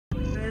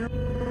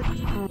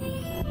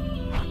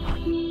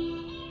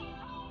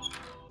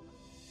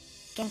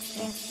Here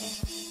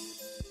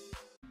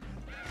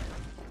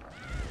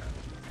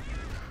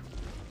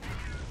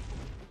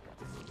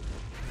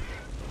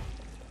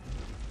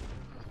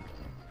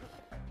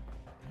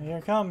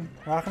I come,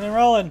 rocking and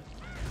rolling.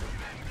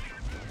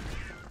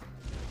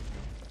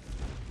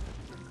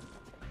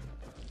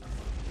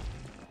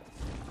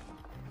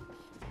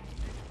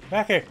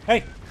 Back here,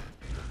 hey!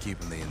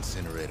 Keeping the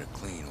incinerator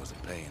clean was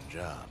a paying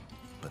job,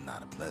 but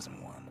not a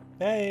pleasant one.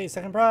 Hey,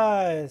 second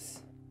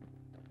prize!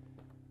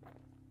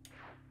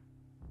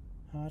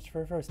 How much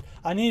for first?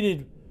 I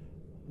needed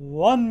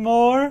one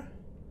more.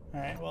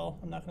 Alright, well,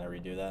 I'm not going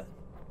to redo that.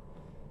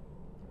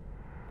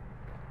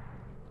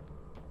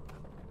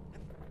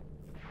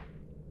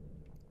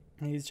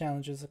 These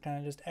challenges are kind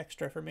of just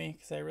extra for me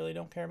because I really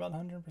don't care about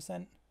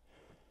 100%.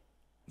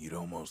 You'd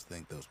almost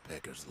think those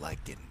peckers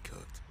like getting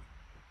cooked.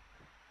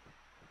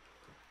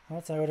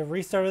 Else I would have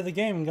restarted the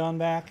game and gone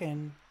back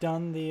and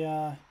done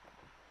the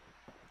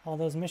all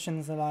those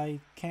missions that I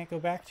can't go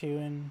back to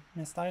and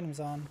missed items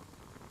on.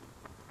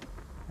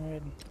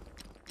 Alright.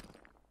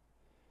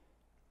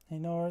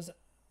 Ignores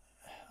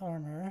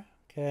armor.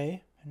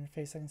 Okay.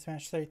 Interface I can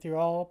smash straight through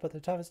all but the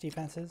toughest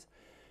defenses.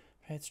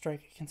 Overhead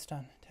strike, it can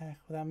stun. Attack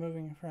without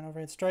moving for an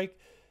overhead strike.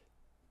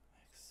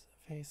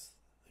 Face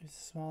is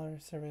smaller,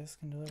 service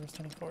can deliver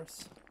stunning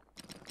force.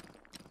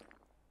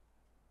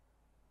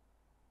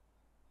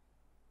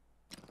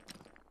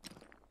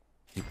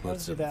 He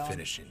put some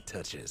finishing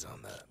touches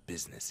on the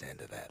business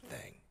end of that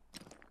thing.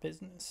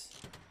 Business.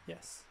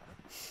 Yes.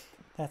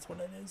 That's what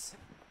it is.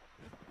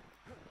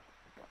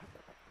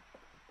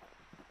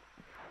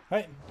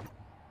 Right.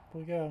 Up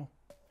we go.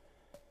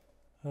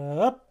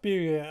 Up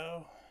you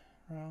go.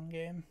 Wrong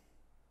game.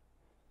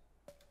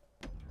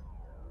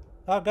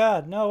 Oh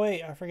god, no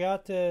wait, I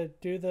forgot to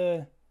do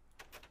the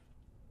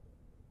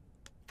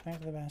back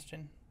to the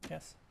Bastion.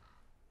 Yes.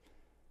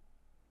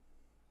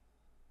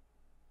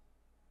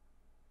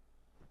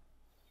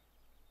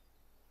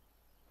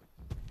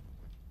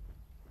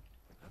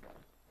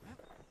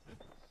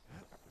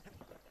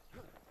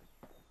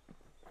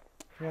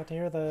 Forgot to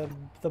hear the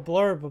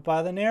blurb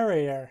by the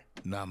narrator.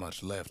 Not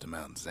much left of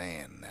Mount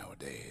Zan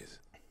nowadays.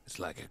 It's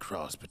like a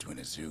cross between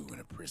a zoo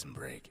and a prison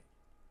break.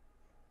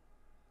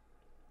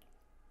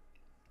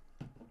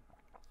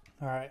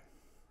 Alright.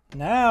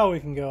 Now we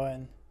can go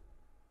in.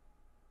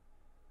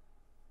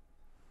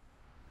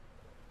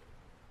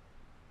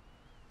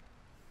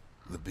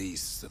 The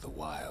beasts of the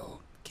wild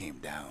came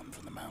down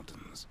from the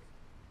mountains.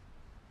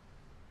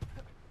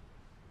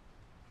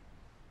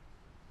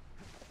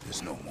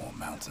 There's no more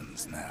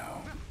mountains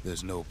now.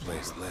 There's no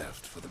place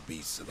left for the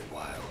beasts of the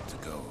wild to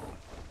go.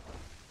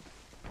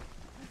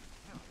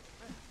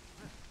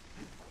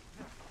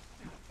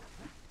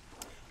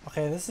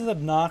 Okay, this is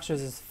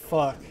obnoxious as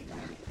fuck.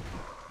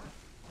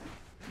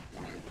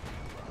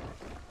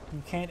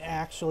 You can't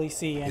actually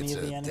see any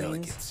of the enemies. It's a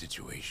delicate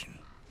situation.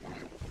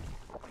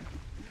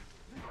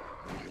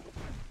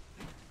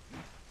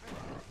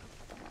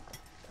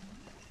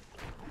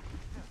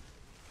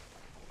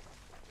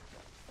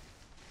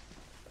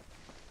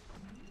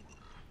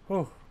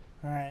 Whew.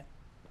 Alright.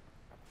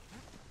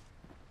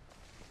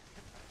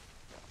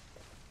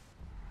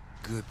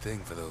 Good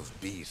thing for those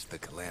beasts the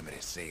Calamity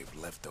saved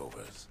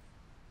leftovers.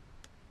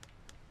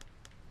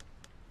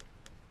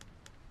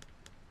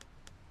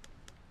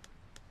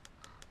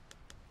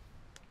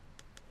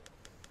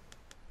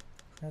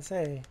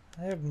 I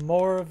have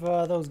more of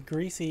those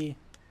greasy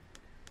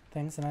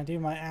things than I do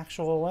my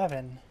actual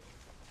weapon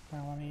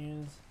I want to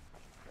use.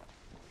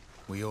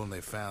 We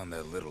only found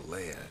their little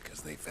lair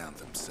because they found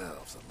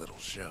themselves a little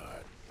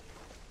shard.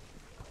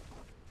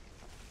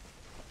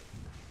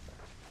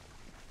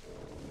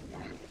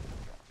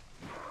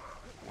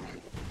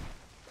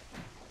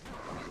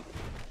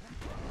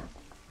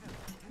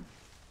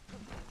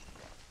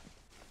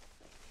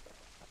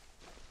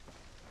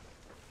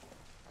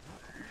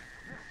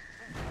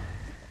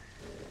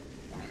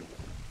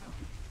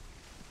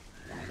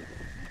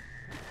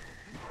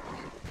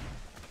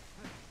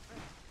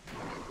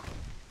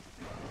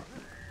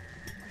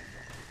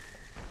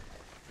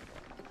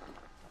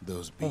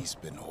 Those beasts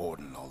been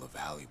hoarding all the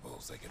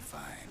valuables they could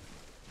find.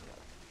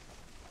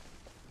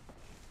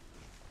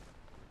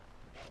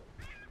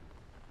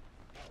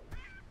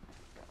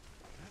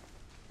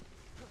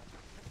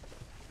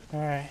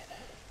 Alright.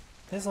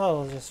 This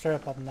level is just straight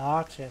up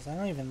obnoxious. I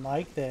don't even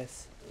like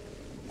this.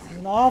 This is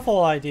an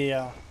awful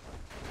idea.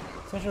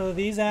 Especially with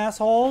these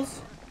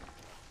assholes.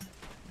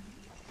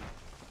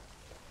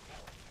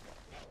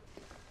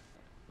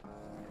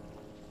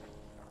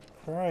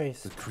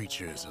 Christ. The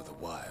creatures of the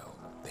wild,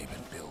 they've been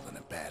building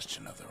a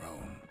bastion of their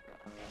own.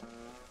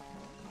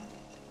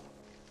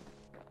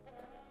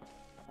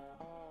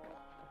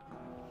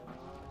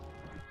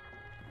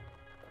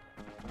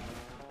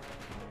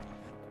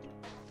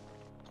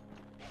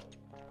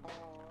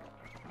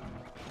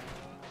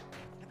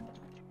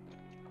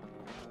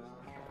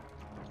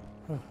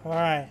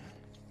 Alright.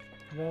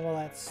 Above all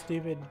that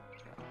stupid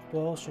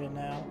bullshit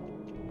now.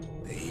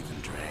 They even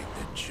dragged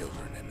their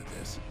children into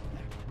this.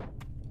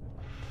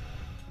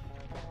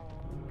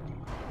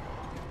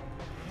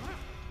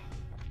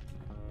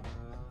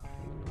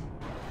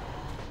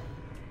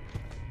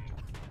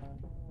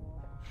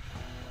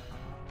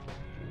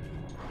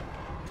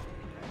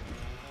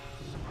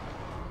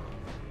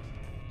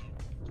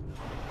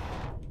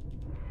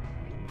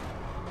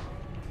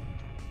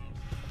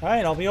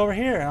 Alright, I'll be over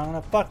here. I'm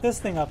gonna fuck this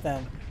thing up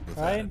then.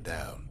 Without a Right?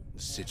 doubt, the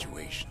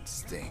situation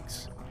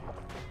stinks.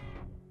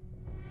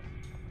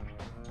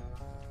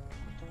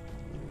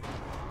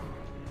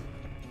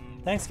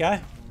 Thanks,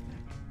 guy.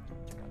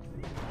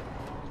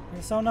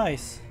 You're so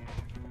nice.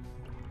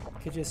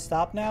 Could you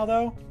stop now,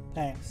 though?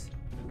 Thanks.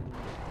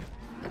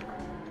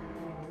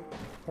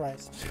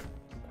 Christ.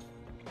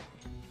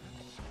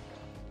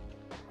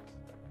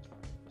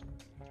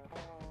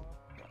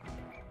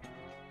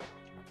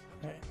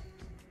 Right.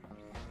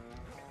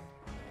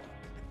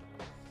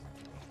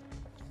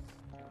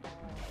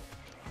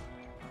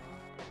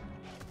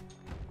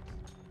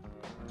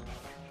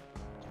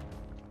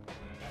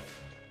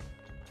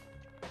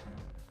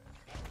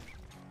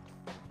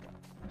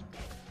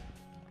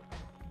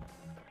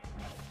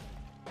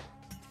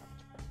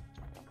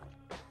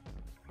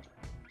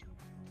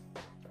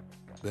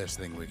 Best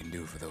thing we can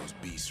do for those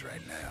beasts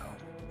right now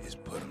is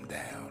put them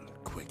down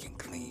quick and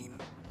clean.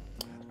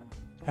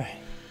 Alright.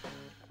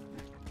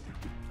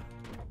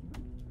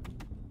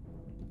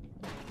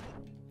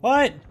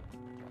 What?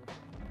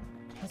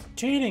 That's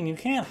cheating. You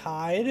can't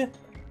hide.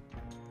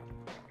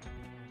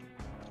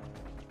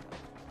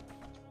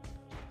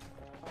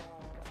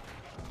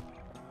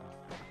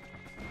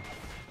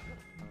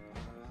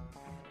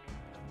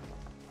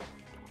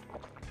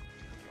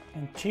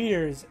 And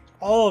cheaters,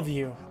 all of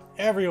you,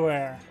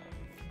 everywhere.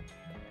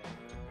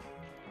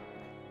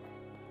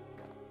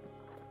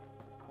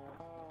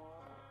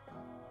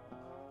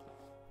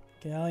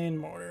 Galleon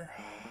mortar.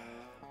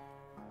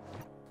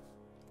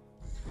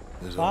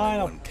 There's Fine, only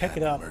I'll one pick kind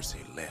it of up. mercy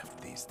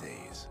left these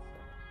days.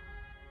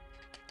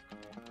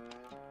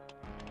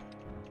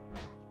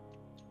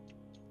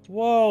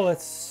 Whoa,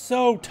 it's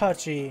so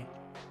touchy.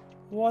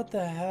 What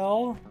the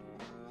hell?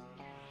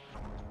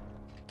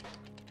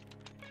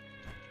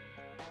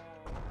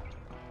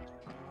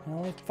 It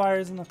only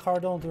fires in the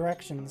cardinal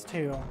directions,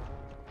 too.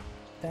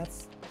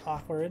 That's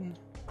awkward.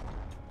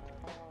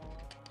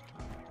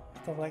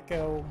 Have to let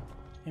go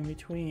in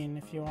between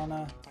if you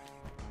wanna.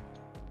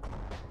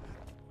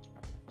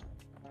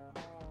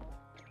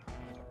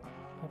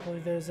 Hopefully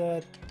there's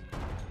a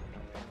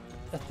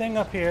thing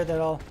up here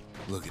that'll.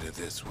 Look at it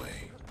this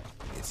way.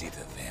 It's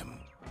either them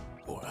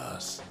or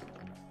us.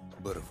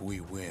 But if we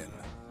win,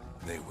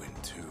 they win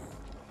too.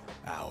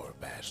 Our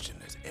Bastion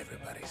is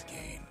everybody's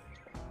gain,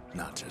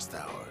 not just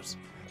ours.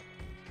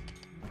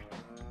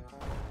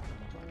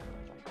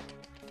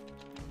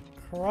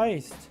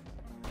 Christ.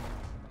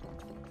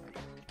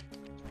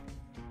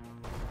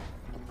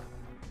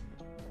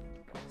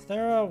 Is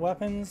there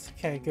weapons?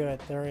 Okay, good.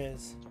 There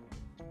is.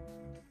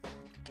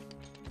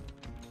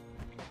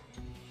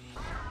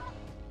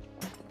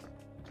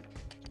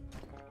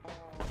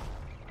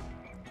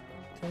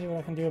 Tell you what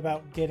I can do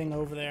about getting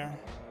over there.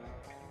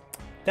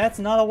 That's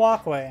not a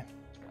walkway.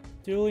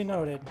 Duly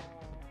noted.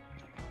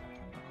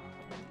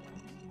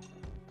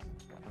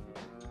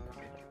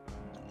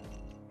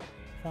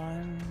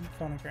 Fine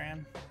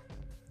phonogram.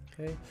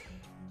 Okay.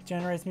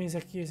 Generates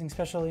music using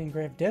specially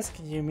engraved disc.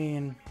 You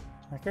mean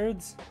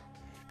records?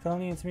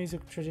 Colonians'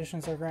 music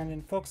traditions are grounded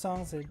in folk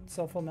songs and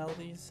soulful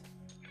melodies.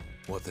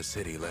 What the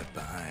city left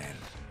behind,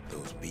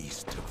 those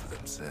beasts took for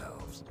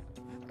themselves.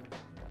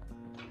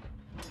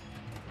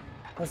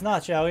 Let's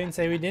not, shall we? And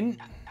say we didn't?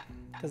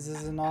 Because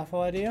this is an awful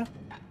idea.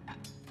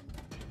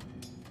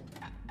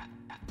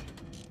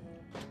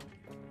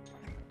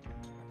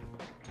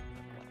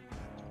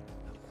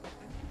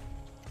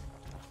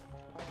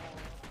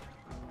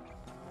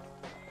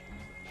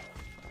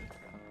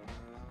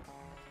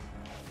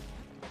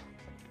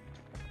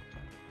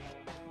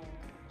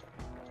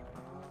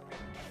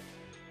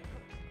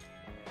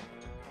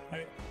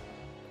 Alright.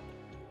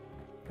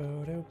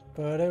 Boop,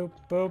 boop,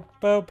 boop,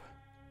 boop.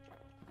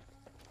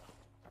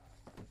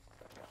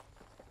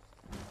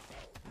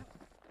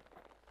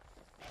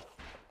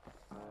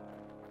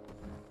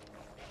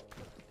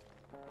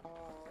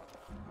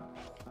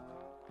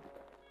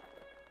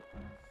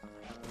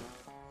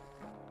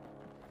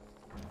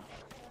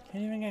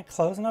 Can't even get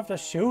close enough to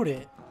shoot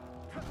it.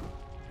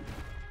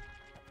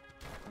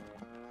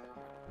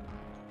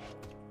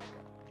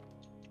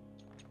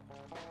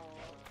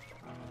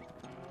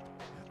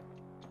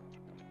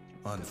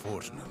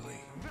 Unfortunately,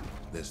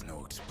 there's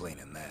no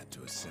explaining that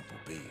to a simple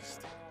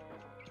beast.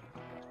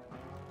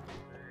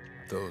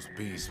 Those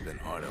beasts been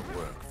hard at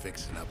work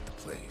fixing up the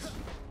place.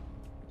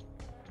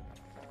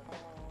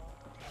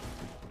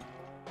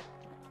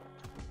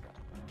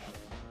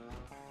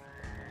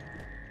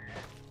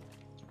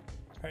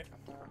 Right.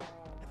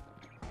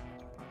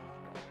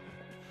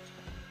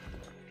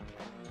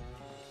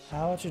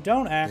 How about you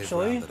don't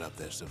actually? They've rounded up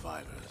their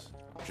survivors,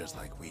 just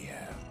like we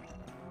have.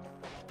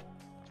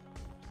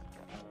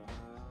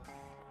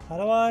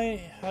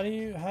 How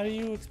do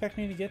you expect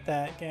me to get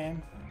that,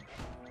 game?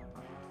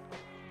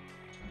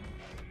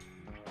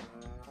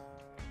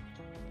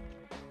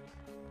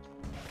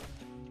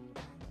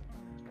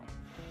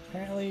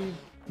 Apparently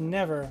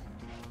never.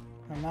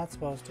 I'm not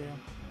supposed to.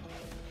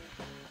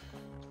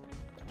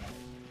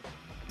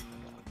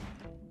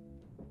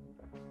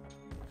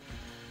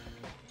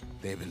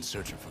 They've been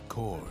searching for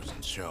cores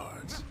and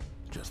shards,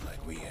 just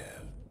like we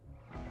have.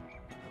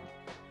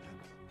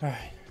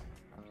 Alright.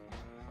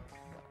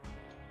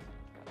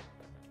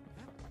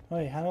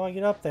 Wait, how do I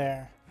get up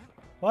there?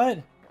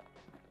 What?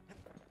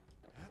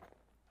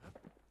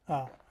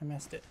 Oh, I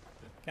missed it.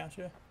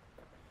 Gotcha.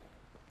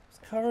 It's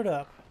covered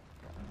up.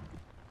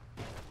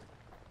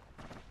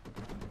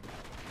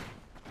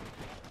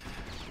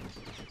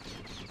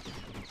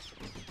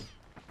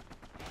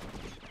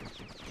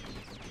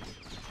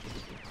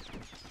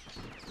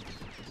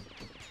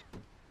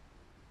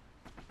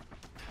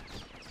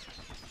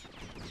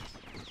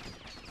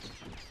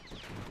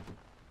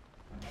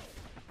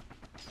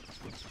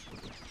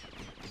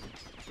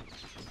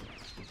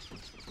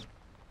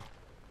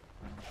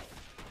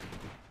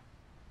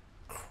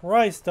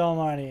 Christ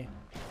almighty.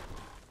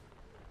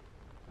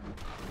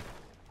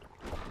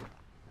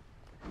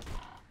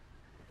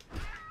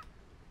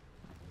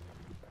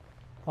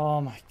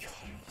 Oh my god,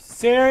 are you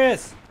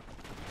serious?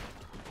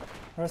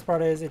 The worst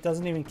part is it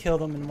doesn't even kill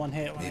them in one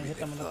hit when Maybe I hit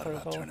them with a thought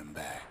about critical. turning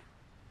back,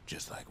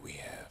 just like we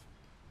have.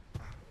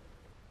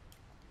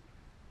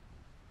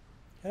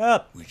 Get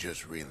up! We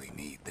just really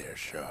need their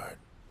shard.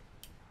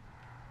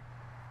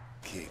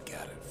 Kid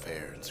got it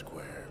fair and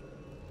square.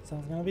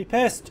 Someone's gonna be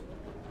pissed.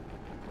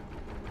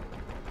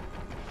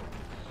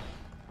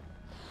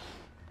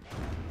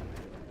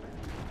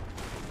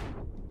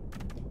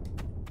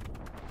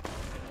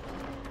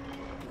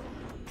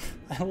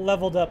 I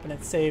leveled up and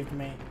it saved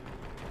me.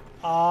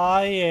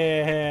 Ah,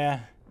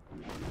 yeah.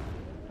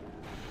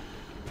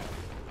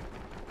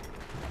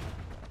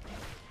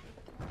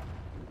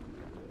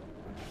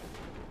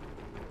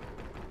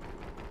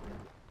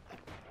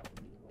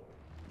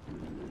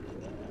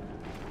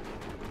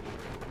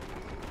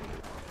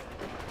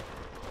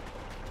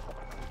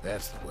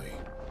 That's the way.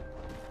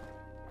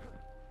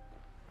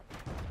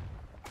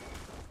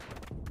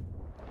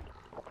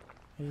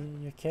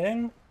 You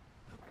kidding?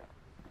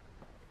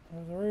 That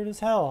was rude as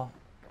hell.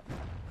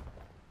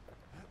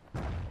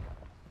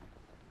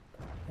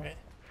 Right.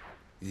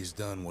 He's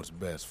done what's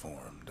best for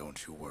him,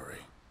 don't you worry.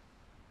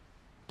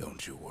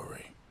 Don't you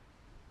worry.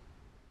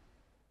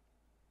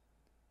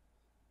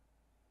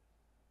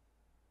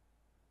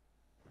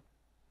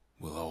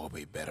 We'll all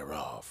be better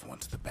off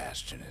once the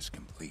Bastion is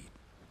complete.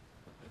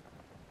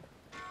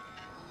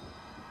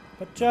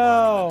 But The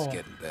monument's Joe!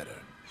 getting better.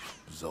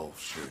 Zolf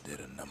sure did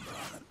a number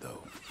on it,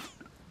 though.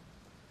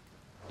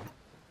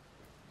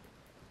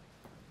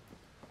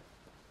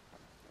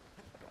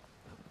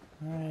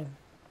 Alright.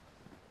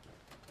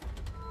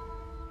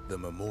 The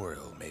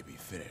memorial may be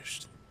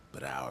finished,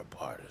 but our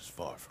part is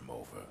far from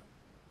over.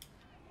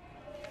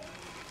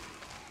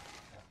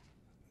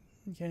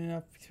 Getting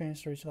enough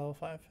experience to reach level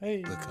 5.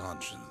 Hey! The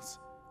conscience.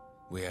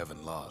 We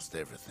haven't lost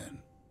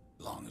everything,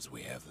 long as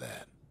we have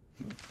that.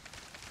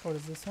 What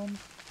is this one?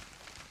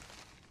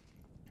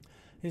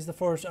 Use the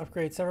forge to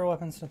upgrade several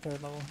weapons to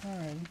 3rd level.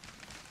 Alright.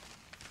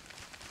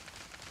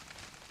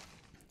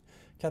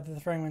 Gather the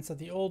fragments of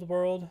the old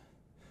world.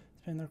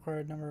 Spend the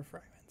required number of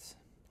fragments.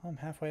 I'm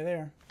halfway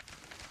there.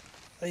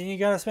 You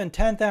gotta spend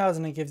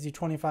 10,000, it gives you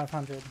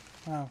 2,500.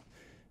 Wow.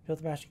 Build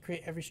the Bastion,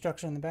 create every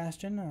structure in the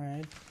Bastion.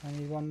 Alright. I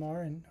need one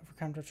more and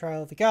overcome the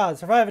trial of the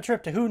gods. Survive a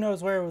trip to who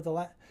knows where with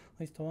at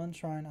least the one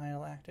shrine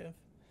idol active.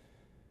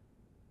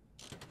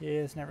 Yeah,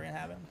 it's never gonna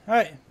happen.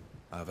 Alright.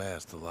 I've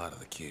asked a lot of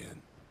the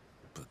kid,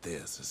 but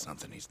this is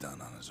something he's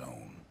done on his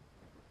own.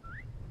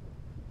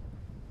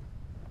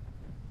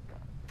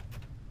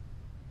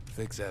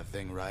 Fixed that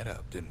thing right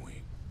up, didn't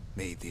we?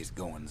 Made these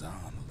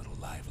goings-on a little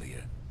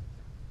livelier.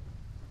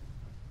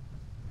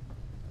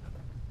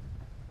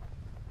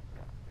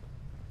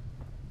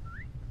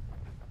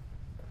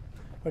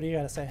 What do you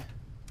gotta say?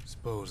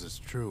 Suppose it's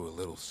true a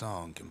little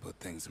song can put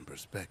things in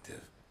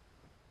perspective.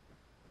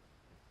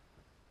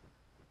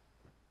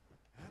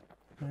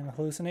 I'm gonna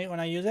hallucinate when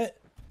I use it.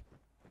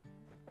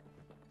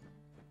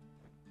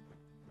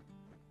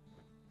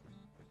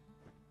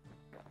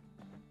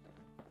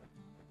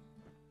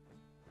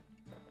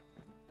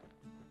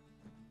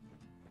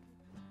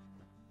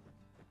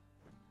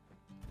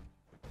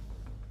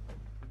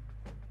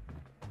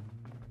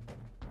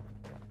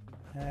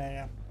 There you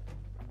go.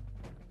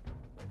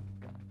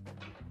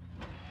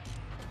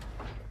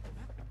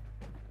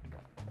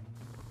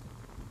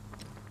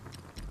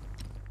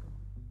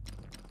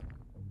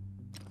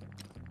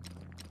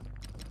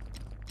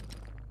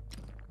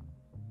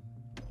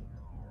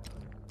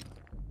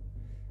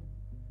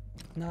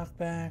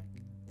 Knockback,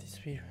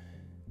 speed,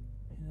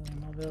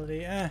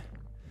 mobility.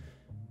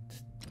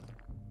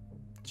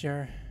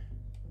 Sure.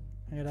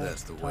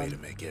 That's the way to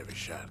make every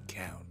shot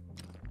count.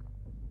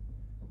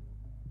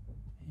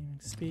 Aiming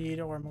speed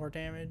or more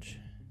damage.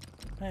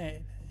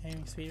 Hey,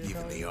 aiming speed is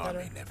Even always the better.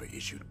 army never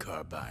issued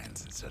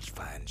carbines in such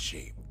fine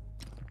shape.